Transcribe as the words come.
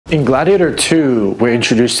In Gladiator II, we're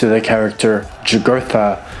introduced to the character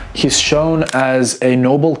Jugurtha. He's shown as a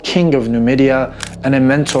noble king of Numidia and a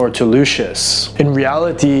mentor to Lucius. In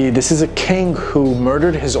reality, this is a king who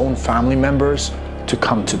murdered his own family members to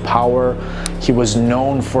come to power. He was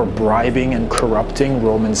known for bribing and corrupting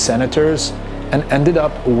Roman senators and ended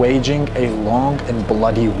up waging a long and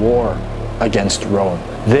bloody war against Rome.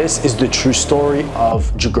 This is the true story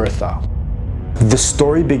of Jugurtha. The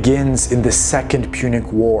story begins in the Second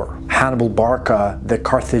Punic War. Hannibal Barca, the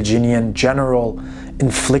Carthaginian general,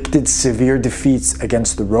 inflicted severe defeats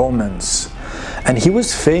against the Romans, and he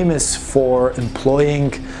was famous for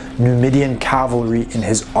employing Numidian cavalry in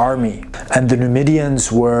his army. And the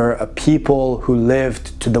Numidians were a people who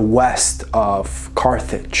lived to the west of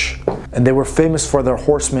Carthage, and they were famous for their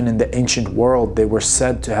horsemen in the ancient world. They were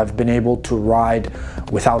said to have been able to ride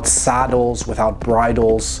without saddles, without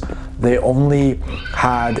bridles. They only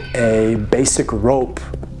had a basic rope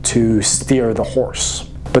to steer the horse.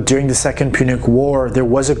 But during the Second Punic War, there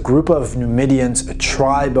was a group of Numidians, a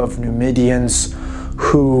tribe of Numidians,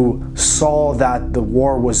 who saw that the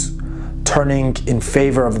war was turning in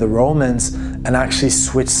favor of the Romans and actually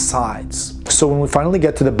switched sides. So when we finally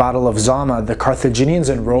get to the Battle of Zama, the Carthaginians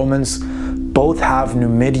and Romans both have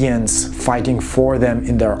Numidians fighting for them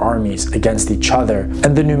in their armies against each other.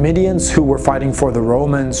 And the Numidians who were fighting for the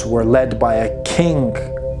Romans were led by a king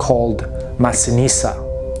called Massinissa.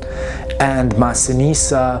 And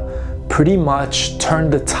Massinissa pretty much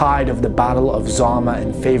turned the tide of the Battle of Zama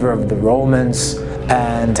in favor of the Romans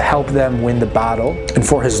and helped them win the battle. And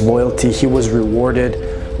for his loyalty, he was rewarded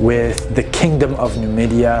with the kingdom of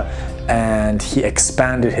Numidia, and he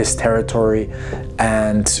expanded his territory.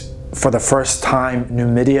 And for the first time,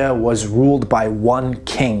 Numidia was ruled by one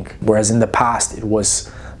king, whereas in the past it was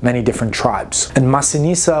many different tribes. And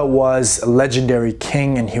Massinissa was a legendary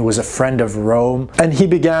king, and he was a friend of Rome. And he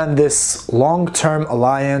began this long-term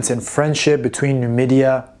alliance and friendship between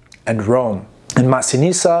Numidia and Rome. And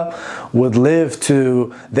Massinissa would live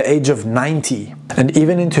to the age of 90. And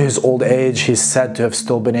even into his old age, he's said to have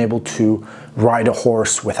still been able to ride a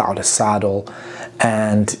horse without a saddle.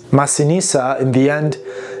 And Massinissa, in the end,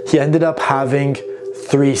 he ended up having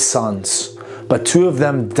 3 sons, but 2 of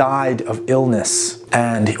them died of illness.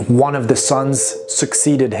 And one of the sons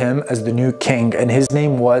succeeded him as the new king, and his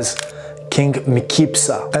name was King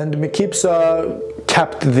Micipsa. And Micipsa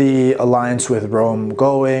kept the alliance with Rome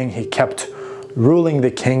going. He kept ruling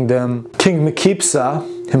the kingdom. King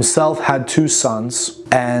Micipsa himself had 2 sons,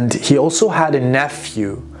 and he also had a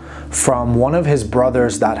nephew from one of his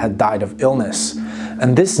brothers that had died of illness.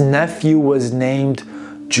 And this nephew was named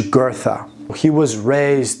Jugurtha. He was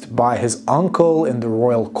raised by his uncle in the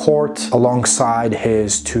royal court alongside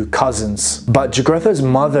his 2 cousins. But Jugurtha's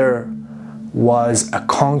mother was a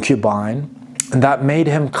concubine, and that made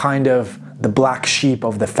him kind of the black sheep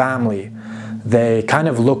of the family. They kind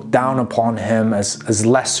of looked down upon him as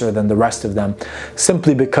lesser than the rest of them,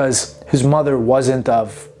 simply because his mother wasn't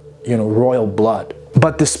of, royal blood.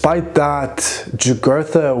 But despite that,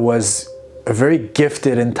 Jugurtha was a very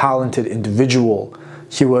gifted and talented individual.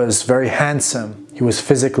 He was very handsome, he was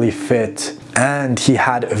physically fit, and he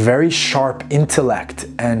had a very sharp intellect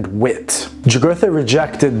and wit. Jugurtha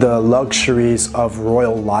rejected the luxuries of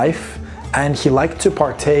royal life, and he liked to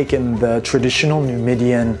partake in the traditional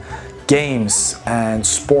Numidian games and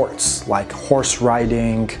sports like horse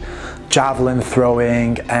riding, javelin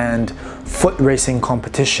throwing, and foot racing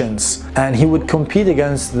competitions. And he would compete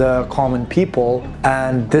against the common people,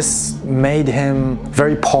 and this made him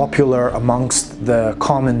very popular amongst the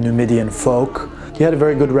common Numidian folk. He had a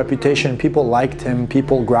very good reputation. People liked him,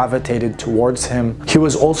 people gravitated towards him. He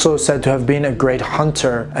was also said to have been a great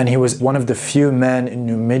hunter, and he was one of the few men in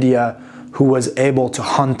Numidia who was able to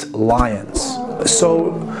hunt lions.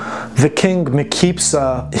 So the king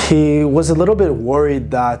Micipsa, he was a little bit worried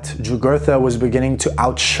that Jugurtha was beginning to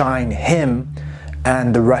outshine him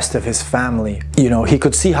and the rest of his family. He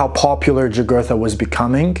could see how popular Jugurtha was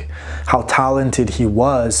becoming, how talented he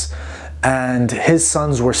was, and his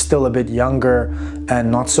sons were still a bit younger and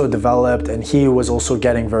not so developed, and he was also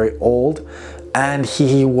getting very old. And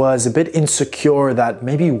he was a bit insecure that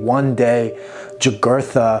maybe one day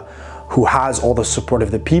Jugurtha, who has all the support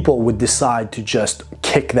of the people, would decide to just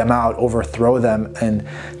kick them out, overthrow them, and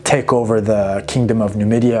take over the kingdom of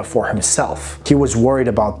Numidia for himself. He was worried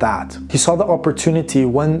about that. He saw the opportunity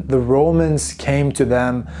when the Romans came to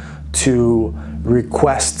them to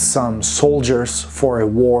request some soldiers for a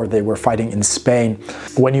war they were fighting in Spain.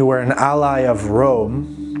 When you were an ally of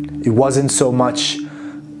Rome, it wasn't so much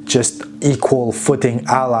just equal footing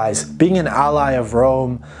allies. Being an ally of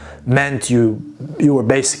Rome meant you were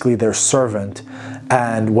basically their servant,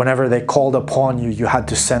 And whenever they called upon you, you had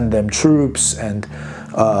to send them troops and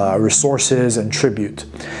resources and tribute.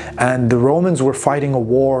 And the Romans were fighting a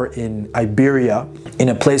war in Iberia in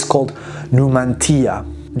a place called Numantia.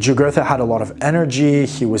 Jugurtha had a lot of energy.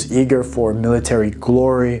 He was eager for military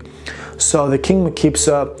glory. So the king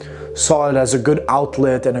Micipsa saw it as a good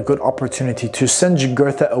outlet and a good opportunity to send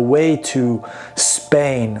Jugurtha away to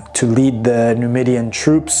Spain to lead the Numidian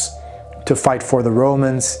troops to fight for the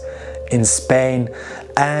Romans in Spain.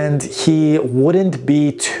 And he wouldn't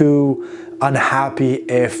be too unhappy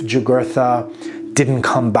if Jugurtha didn't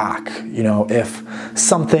come back. You know, if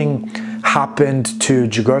something happened to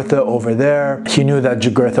Jugurtha over there, he knew that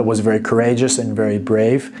Jugurtha was very courageous and very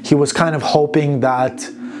brave. He was kind of hoping that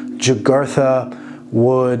Jugurtha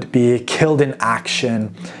would be killed in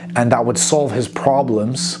action and that would solve his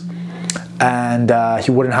problems, and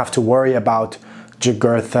he wouldn't have to worry about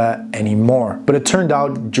Jugurtha anymore. But it turned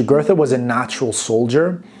out Jugurtha was a natural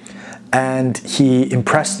soldier, and he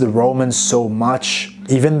impressed the Romans so much.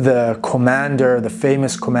 Even the commander, the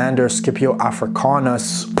famous commander Scipio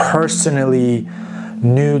Africanus, personally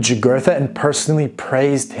knew Jugurtha and personally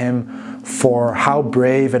praised him for how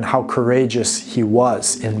brave and how courageous he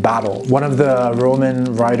was in battle. One of the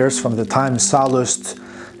Roman writers from the time, Sallust,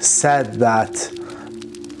 said that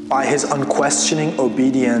by his unquestioning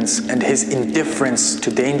obedience and his indifference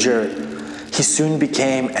to danger, he soon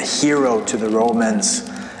became a hero to the Romans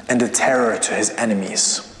and a terror to his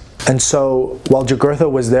enemies. And so while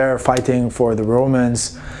Jugurtha was there fighting for the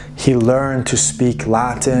Romans, he learned to speak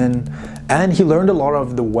Latin, and he learned a lot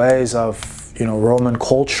of the ways of, you know, Roman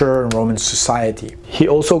culture and Roman society. He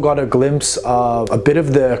also got a glimpse of a bit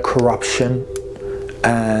of the corruption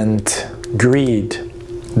and greed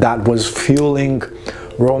that was fueling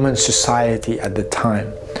Roman society at the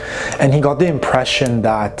time. And he got the impression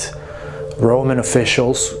that Roman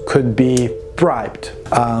officials could be bribed,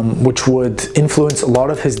 which would influence a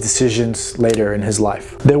lot of his decisions later in his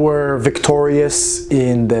life. They were victorious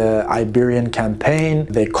in the Iberian campaign.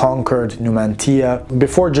 They conquered Numantia.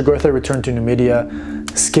 Before Jugurtha returned to Numidia,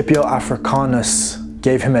 Scipio Africanus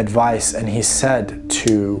gave him advice, and he said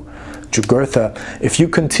to Jugurtha, if you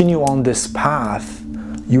continue on this path,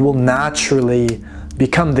 you will naturally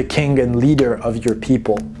become the king and leader of your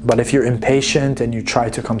people. But if you're impatient and you try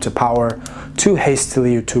to come to power too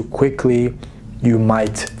hastily or too quickly, you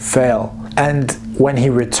might fail. And when he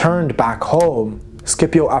returned back home,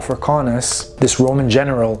 Scipio Africanus, this Roman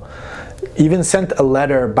general, even sent a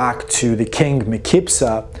letter back to the king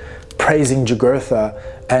Micipsa praising Jugurtha.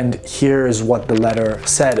 And here is what the letter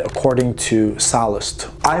said, according to Sallust.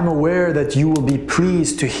 I am aware that you will be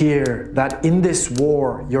pleased to hear that in this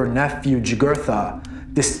war your nephew Jugurtha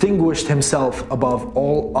distinguished himself above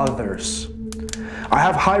all others. I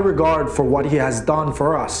have high regard for what he has done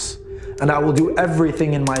for us, and I will do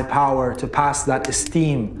everything in my power to pass that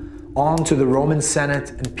esteem on to the Roman Senate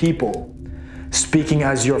and people. Speaking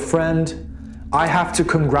as your friend, I have to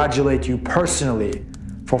congratulate you personally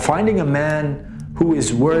for finding a man who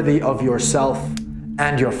is worthy of yourself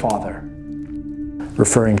and your father,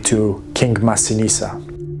 referring to King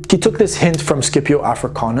Massinissa. He took this hint from Scipio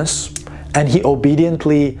Africanus, and he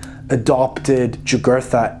obediently adopted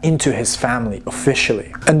Jugurtha into his family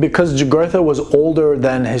officially. And because Jugurtha was older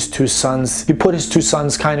than his two sons, he put his two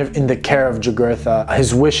sons kind of in the care of Jugurtha.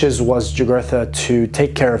 His wishes was Jugurtha to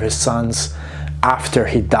take care of his sons after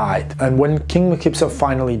he died. And when King Micipsa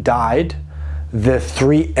finally died, the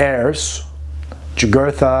three heirs,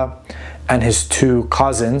 Jugurtha and his two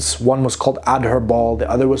cousins, one was called Adherbal, the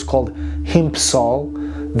other was called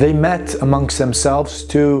Himpsal, they met amongst themselves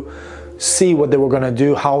to see what they were going to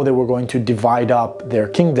do, how they were going to divide up their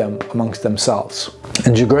kingdom amongst themselves.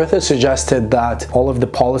 And Jugurtha suggested that all of the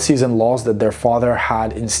policies and laws that their father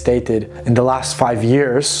had instated in the last 5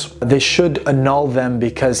 years, they should annul them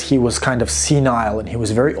because he was kind of senile and he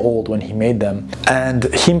was very old when he made them. And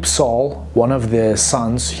Himpsal, one of the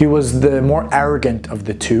sons, he was the more arrogant of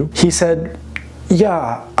the two. He said,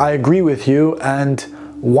 yeah, I agree with you, and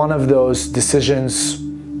one of those decisions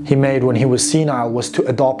he made when he was senile was to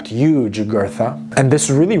adopt you, Jugurtha. And this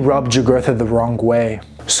really rubbed Jugurtha the wrong way.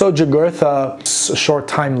 So Jugurtha, a short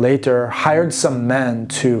time later, hired some men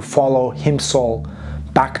to follow Himpsal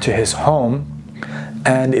back to his home.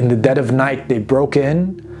 And in the dead of night, they broke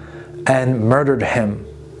in and murdered him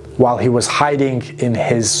while he was hiding in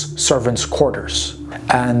his servants' quarters.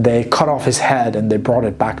 And they cut off his head and they brought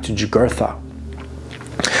it back to Jugurtha.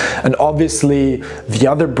 And obviously, the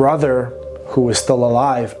other brother, who was still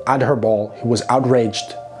alive, Adherbal, he was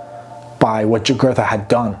outraged by what Jugurtha had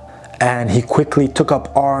done, and he quickly took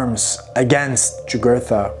up arms against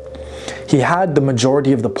Jugurtha. He had the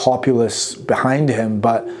majority of the populace behind him,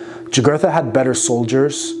 but Jugurtha had better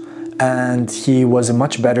soldiers and he was a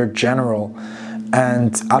much better general.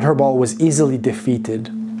 And Adherbal was easily defeated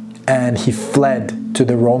and he fled to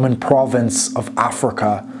the Roman province of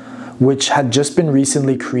Africa, which had just been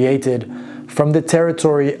recently created from the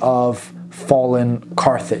territory of fallen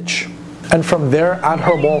Carthage. And from there,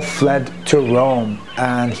 Adherbal fled to Rome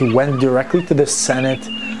and he went directly to the Senate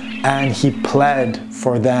and he pled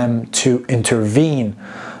for them to intervene.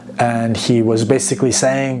 And he was basically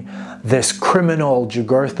saying, this criminal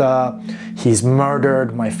Jugurtha, he's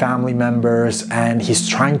murdered my family members and he's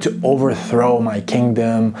trying to overthrow my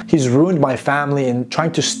kingdom. He's ruined my family and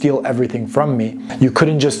trying to steal everything from me. You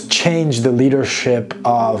couldn't just change the leadership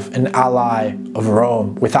of an ally of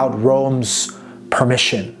Rome without Rome's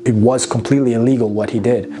permission. It was completely illegal what he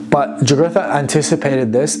did. But Jugurtha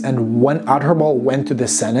anticipated this, and when Adherbal went to the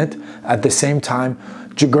Senate, at the same time,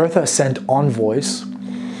 Jugurtha sent envoys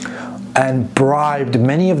and bribed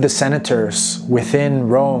many of the senators within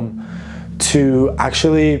Rome to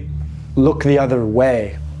actually look the other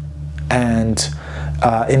way. And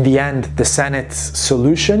in the end, the Senate's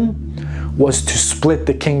solution was to split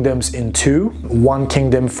the kingdoms in two. One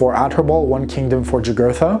kingdom for Adherbal, one kingdom for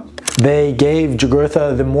Jugurtha. They gave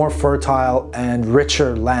Jugurtha the more fertile and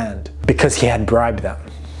richer land because he had bribed them.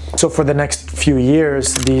 So for the next few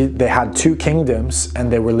years, they had two kingdoms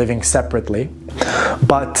and they were living separately.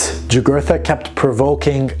 But Jugurtha kept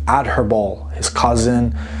provoking Adherbal, his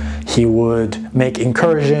cousin. He would make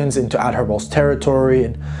incursions into Adherbal's territory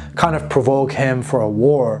and kind of provoke him for a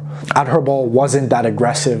war. Adherbal wasn't that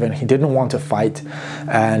aggressive and he didn't want to fight,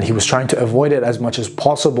 and he was trying to avoid it as much as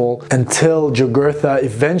possible until Jugurtha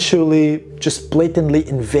eventually just blatantly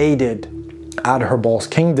invaded Adherbal's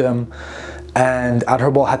kingdom, and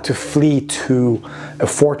Adherbal had to flee to a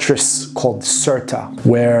fortress called Cirta,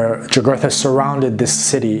 where Jugurtha surrounded this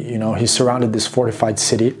city. You know, he surrounded this fortified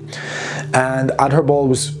city, and Adherbal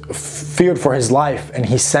was feared for his life, and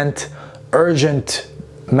he sent urgent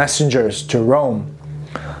messengers to Rome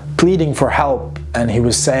pleading for help, and he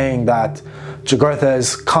was saying that Jugurtha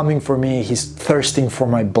is coming for me, he's thirsting for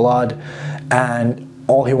my blood, and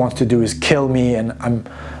all he wants to do is kill me, and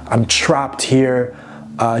I'm trapped here.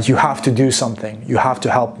 You have to do something. You have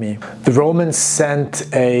to help me. The Romans sent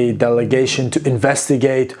a delegation to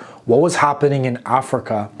investigate what was happening in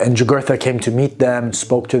Africa, and Jugurtha came to meet them,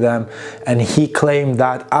 spoke to them, and he claimed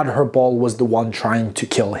that Adherbal was the one trying to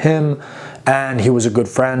kill him, and he was a good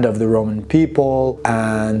friend of the Roman people,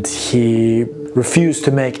 and he refused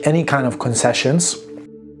to make any kind of concessions.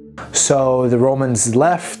 So the Romans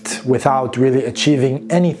left without really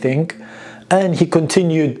achieving anything. And he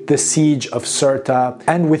continued the siege of Cirta.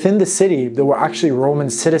 And within the city, there were actually Roman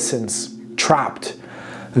citizens trapped.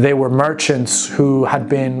 They were merchants who had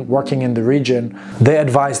been working in the region. They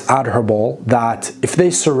advised Adherbal that if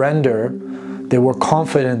they surrender, they were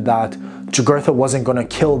confident that Jugurtha wasn't going to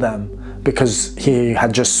kill them because he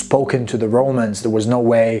had just spoken to the Romans. There was no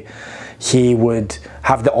way he would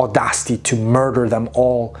have the audacity to murder them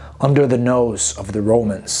all under the nose of the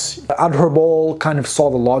Romans. Adherbal kind of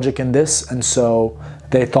saw the logic in this, and so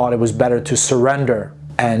they thought it was better to surrender,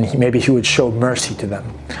 and maybe he would show mercy to them.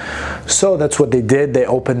 So that's what they did. They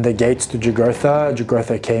opened the gates to Jugurtha.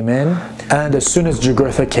 Jugurtha came in, and as soon as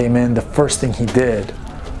Jugurtha came in, the first thing he did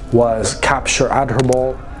was capture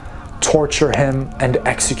Adherbal, torture him, and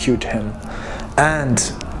execute him. And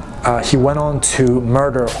he went on to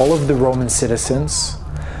murder all of the Roman citizens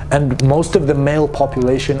and most of the male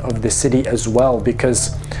population of the city as well,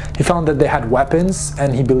 because he found that they had weapons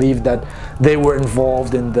and he believed that they were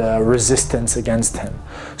involved in the resistance against him.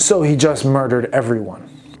 So he just murdered everyone.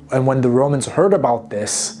 And when the Romans heard about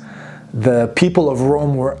this, the people of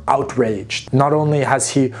Rome were outraged. Not only has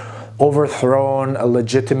he overthrown a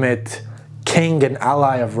legitimate king and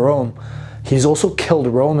ally of Rome, he's also killed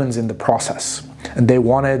Romans in the process, and they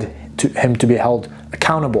wanted him to be held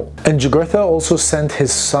accountable. And Jugurtha also sent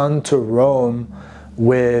his son to Rome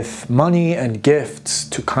with money and gifts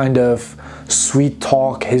to kind of sweet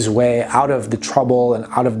talk his way out of the trouble and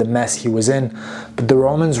out of the mess he was in. But the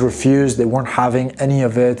Romans refused. They weren't having any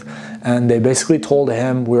of it, and they basically told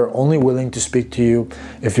him, we're only willing to speak to you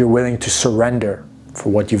if you're willing to surrender for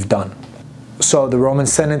what you've done. So the Roman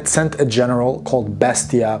Senate sent a general called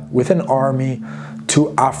Bestia with an army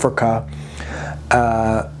to Africa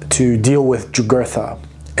to deal with Jugurtha.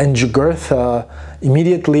 And Jugurtha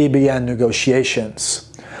immediately began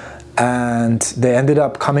negotiations, and they ended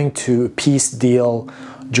up coming to a peace deal.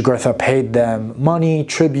 Jugurtha paid them money,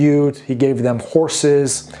 tribute, he gave them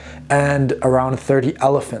horses and around 30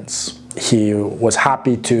 elephants. he was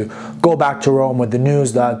happy to go back to Rome with the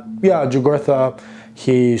news that, yeah, Jugurtha,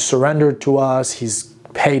 he surrendered to us, he's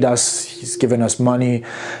paid us, he's given us money,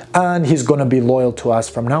 and he's going to be loyal to us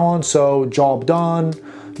from now on. So job done,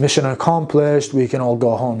 mission accomplished, we can all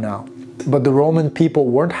go home now. But the Roman people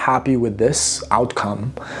weren't happy with this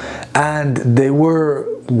outcome, and they were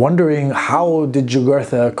wondering, how did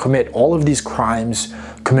Jugurtha commit all of these crimes,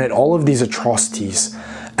 commit all of these atrocities,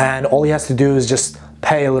 and all he has to do is just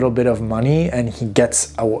pay a little bit of money and he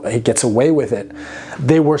gets away with it.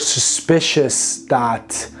 They were suspicious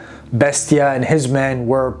that Bestia and his men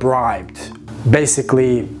were bribed.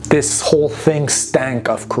 Basically, this whole thing stank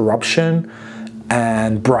of corruption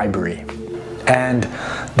and bribery, and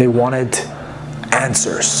they wanted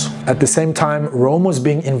answers. At the same time, Rome was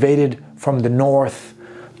being invaded from the north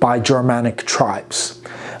by Germanic tribes,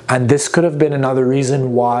 and this could have been another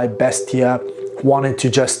reason why Bestia wanted to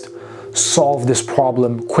just solve this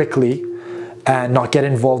problem quickly and not get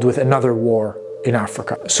involved with another war in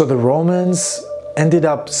Africa. So the Romans ended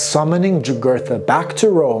up summoning Jugurtha back to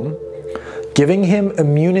Rome, giving him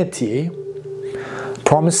immunity,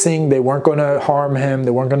 promising they weren't going to harm him,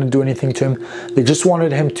 they weren't going to do anything to him. They just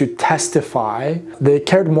wanted him to testify. They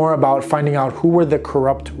cared more about finding out who were the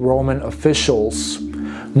corrupt Roman officials,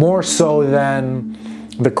 more so than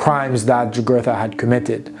the crimes that Jugurtha had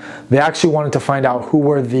committed. They actually wanted to find out who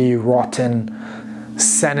were the rotten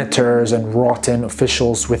senators and rotten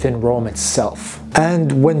officials within Rome itself.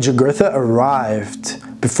 And when Jugurtha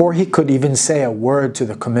arrived, before he could even say a word to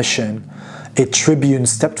the commission, a tribune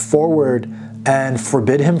stepped forward and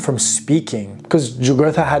forbid him from speaking, because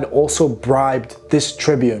Jugurtha had also bribed this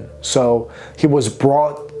tribune. So he was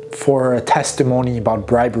brought for a testimony about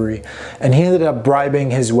bribery, and he ended up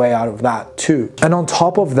bribing his way out of that too. And on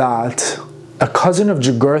top of that, a cousin of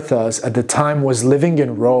Jugurtha's at the time was living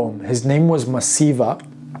in Rome. His name was Massiva,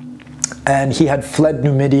 and he had fled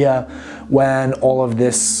Numidia when all of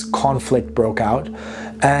this conflict broke out.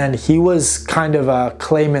 And he was kind of a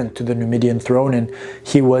claimant to the Numidian throne, and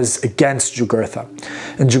he was against Jugurtha.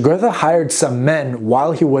 And Jugurtha hired some men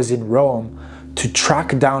while he was in Rome to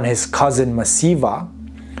track down his cousin Massiva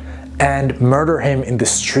and murder him in the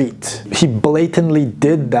street. He blatantly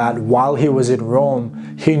did that while he was in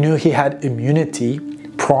Rome. He knew he had immunity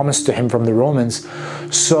promised to him from the Romans,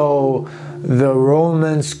 so the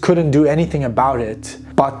Romans couldn't do anything about it,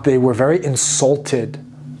 but they were very insulted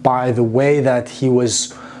by the way that he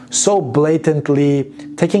was so blatantly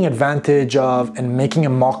taking advantage of and making a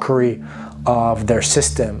mockery of their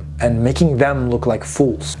system and making them look like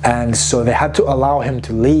fools. And so they had to allow him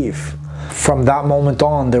to leave. From that moment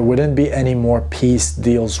on, there wouldn't be any more peace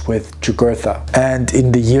deals with Jugurtha. And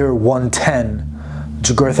in the year 110,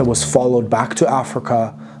 Jugurtha was followed back to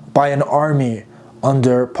Africa by an army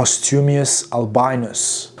under Postumius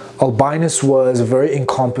Albinus. Albinus was a very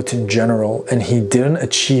incompetent general, and he didn't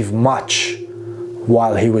achieve much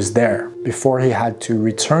while he was there before he had to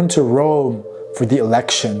return to Rome for the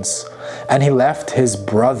elections, and he left his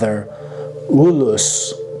brother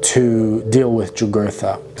Ulus to deal with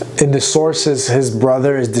Jugurtha. In the sources, his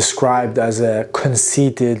brother is described as a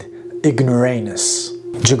conceited ignoramus.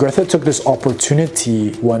 Jugurtha took this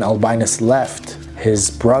opportunity when Albinus left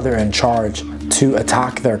his brother in charge to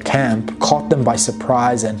attack their camp, caught them by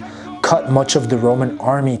surprise, and cut much of the Roman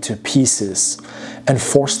army to pieces and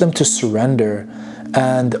forced them to surrender.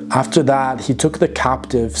 And after that, he took the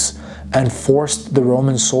captives and forced the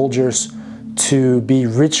Roman soldiers to be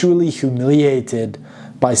ritually humiliated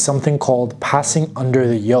by something called passing under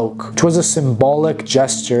the yoke. It was a symbolic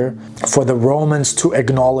gesture for the Romans to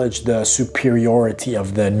acknowledge the superiority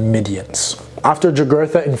of the Numidians. After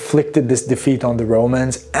Jugurtha inflicted this defeat on the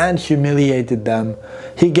Romans and humiliated them,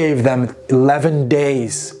 he gave them 11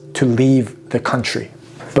 days to leave the country.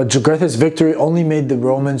 But Jugurtha's victory only made the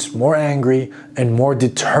Romans more angry and more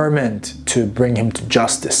determined to bring him to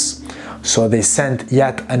justice. So they sent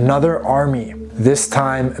yet another army, this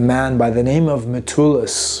time a man by the name of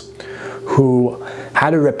Metellus, who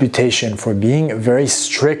had a reputation for being a very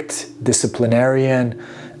strict disciplinarian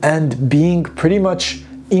and being pretty much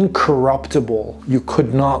incorruptible. You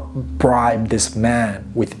could not bribe this man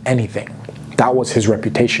with anything. That was his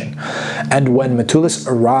reputation. And when Metellus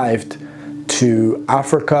arrived to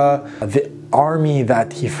Africa, the army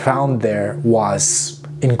that he found there was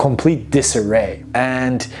in complete disarray,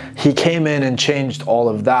 and he came in and changed all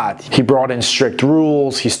of that. He brought in strict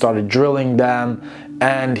rules, he started drilling them,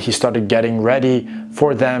 and he started getting ready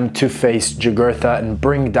for them to face Jugurtha and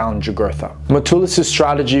bring down Jugurtha. Metellus'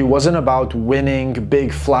 strategy wasn't about winning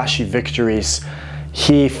big flashy victories.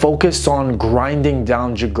 He focused on grinding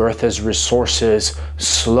down Jugurtha's resources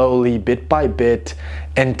slowly, bit by bit,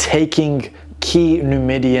 and taking key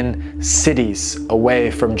Numidian cities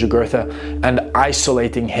away from Jugurtha and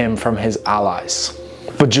isolating him from his allies.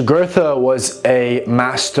 But Jugurtha was a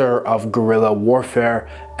master of guerrilla warfare,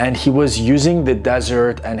 and he was using the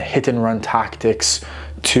desert and hit and run tactics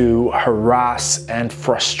to harass and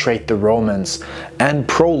frustrate the Romans and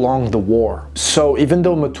prolong the war. So even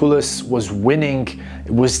though Metellus was winning,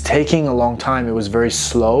 it was taking a long time, it was very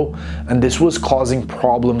slow, and this was causing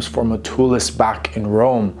problems for Metellus back in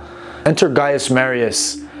Rome. Enter Gaius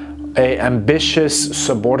Marius, an ambitious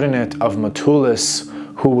subordinate of Metellus,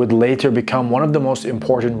 who would later become one of the most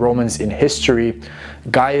important Romans in history.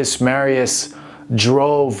 Gaius Marius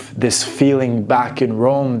drove this feeling back in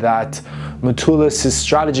Rome that Metellus'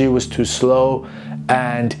 strategy was too slow,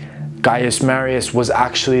 and Gaius Marius was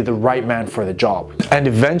actually the right man for the job. And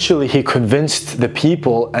eventually he convinced the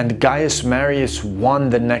people, and Gaius Marius won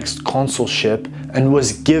the next consulship and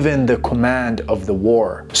was given the command of the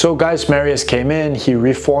war. So Gaius Marius came in, he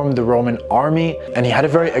reformed the Roman army, and he had a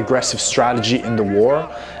very aggressive strategy in the war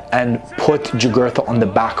and put Jugurtha on the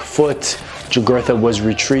back foot. Jugurtha was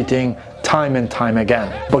retreating time and time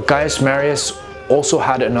again. But Gaius Marius also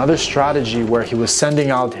had another strategy where he was sending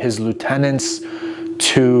out his lieutenants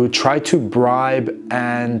to try to bribe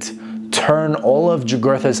and turn all of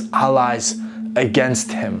Jugurtha's allies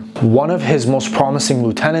against him. One of his most promising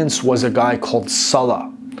lieutenants was a guy called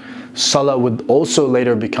Sulla. Sulla would also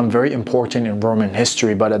later become very important in Roman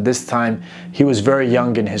history, but at this time he was very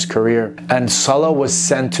young in his career. And Sulla was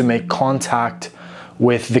sent to make contact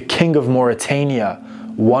with the king of Mauritania,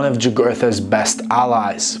 one of Jugurtha's best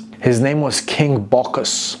allies. His name was King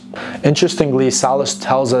Bocchus. Interestingly, Sallust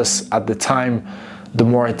tells us at the time the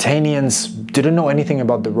Mauritanians didn't know anything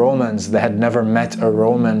about the Romans. They had never met a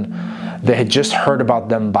Roman. They had just heard about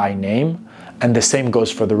them by name, and the same goes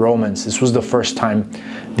for the Romans. This was the first time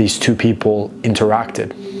these two people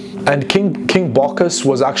interacted. And King Bocchus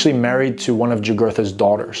was actually married to one of Jugurtha's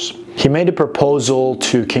daughters. He made a proposal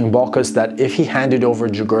to King Bocchus that if he handed over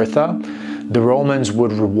Jugurtha, the Romans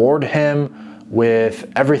would reward him with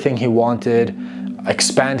everything he wanted,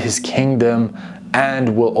 expand his kingdom,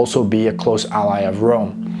 and will also be a close ally of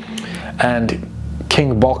Rome. And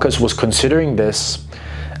King Bocchus was considering this,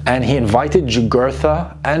 and he invited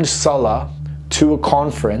Jugurtha and Sulla to a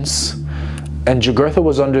conference, and Jugurtha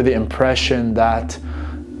was under the impression that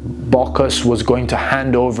Bocchus was going to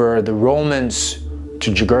hand over the Romans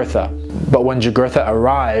to Jugurtha. But when Jugurtha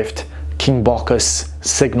arrived, King Bocchus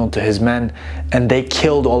signaled to his men, and they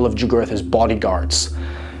killed all of Jugurtha's bodyguards,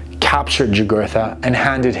 captured Jugurtha, and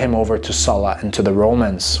handed him over to Sulla and to the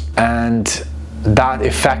Romans. And that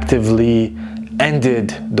effectively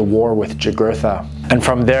ended the war with Jugurtha. And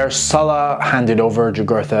from there, Sulla handed over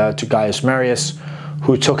Jugurtha to Gaius Marius,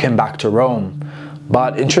 who took him back to Rome.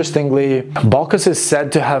 But interestingly, Bocchus is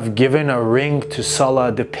said to have given a ring to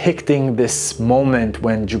Sulla depicting this moment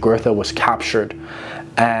when Jugurtha was captured.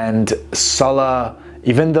 And Sulla,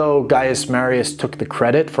 even though Gaius Marius took the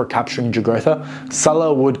credit for capturing Jugurtha,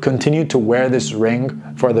 Sulla would continue to wear this ring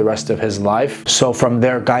for the rest of his life. So from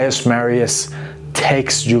there, Gaius Marius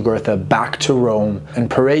takes Jugurtha back to Rome and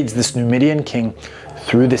parades this Numidian king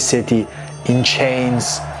through the city in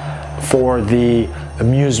chains for the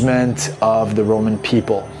amusement of the Roman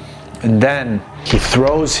people. And then he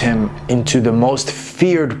throws him into the most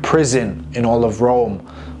feared prison in all of Rome,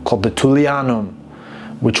 called the Tullianum,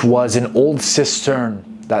 which was an old cistern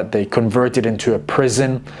that they converted into a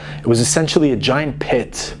prison. It was essentially a giant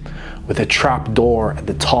pit with a trap door at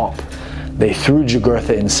the top. They threw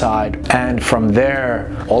Jugurtha inside, and from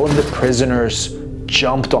there, all of the prisoners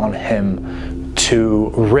jumped on him to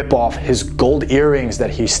rip off his gold earrings that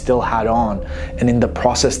he still had on, and in the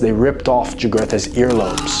process they ripped off Jugurtha's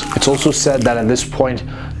earlobes. It's also said that at this point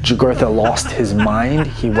Jugurtha lost his mind.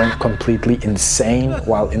 He went completely insane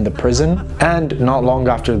while in the prison, and not long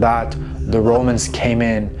after that the Romans came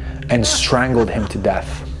in and strangled him to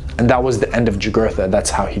death, and that was the end of Jugurtha. That's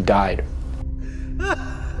how he died.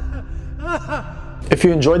 If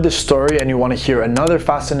you enjoyed this story and you want to hear another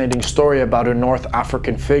fascinating story about a North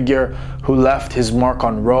African figure who left his mark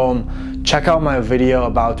on Rome, check out my video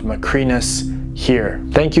about Macrinus here.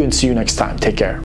 Thank you and see you next time. Take care.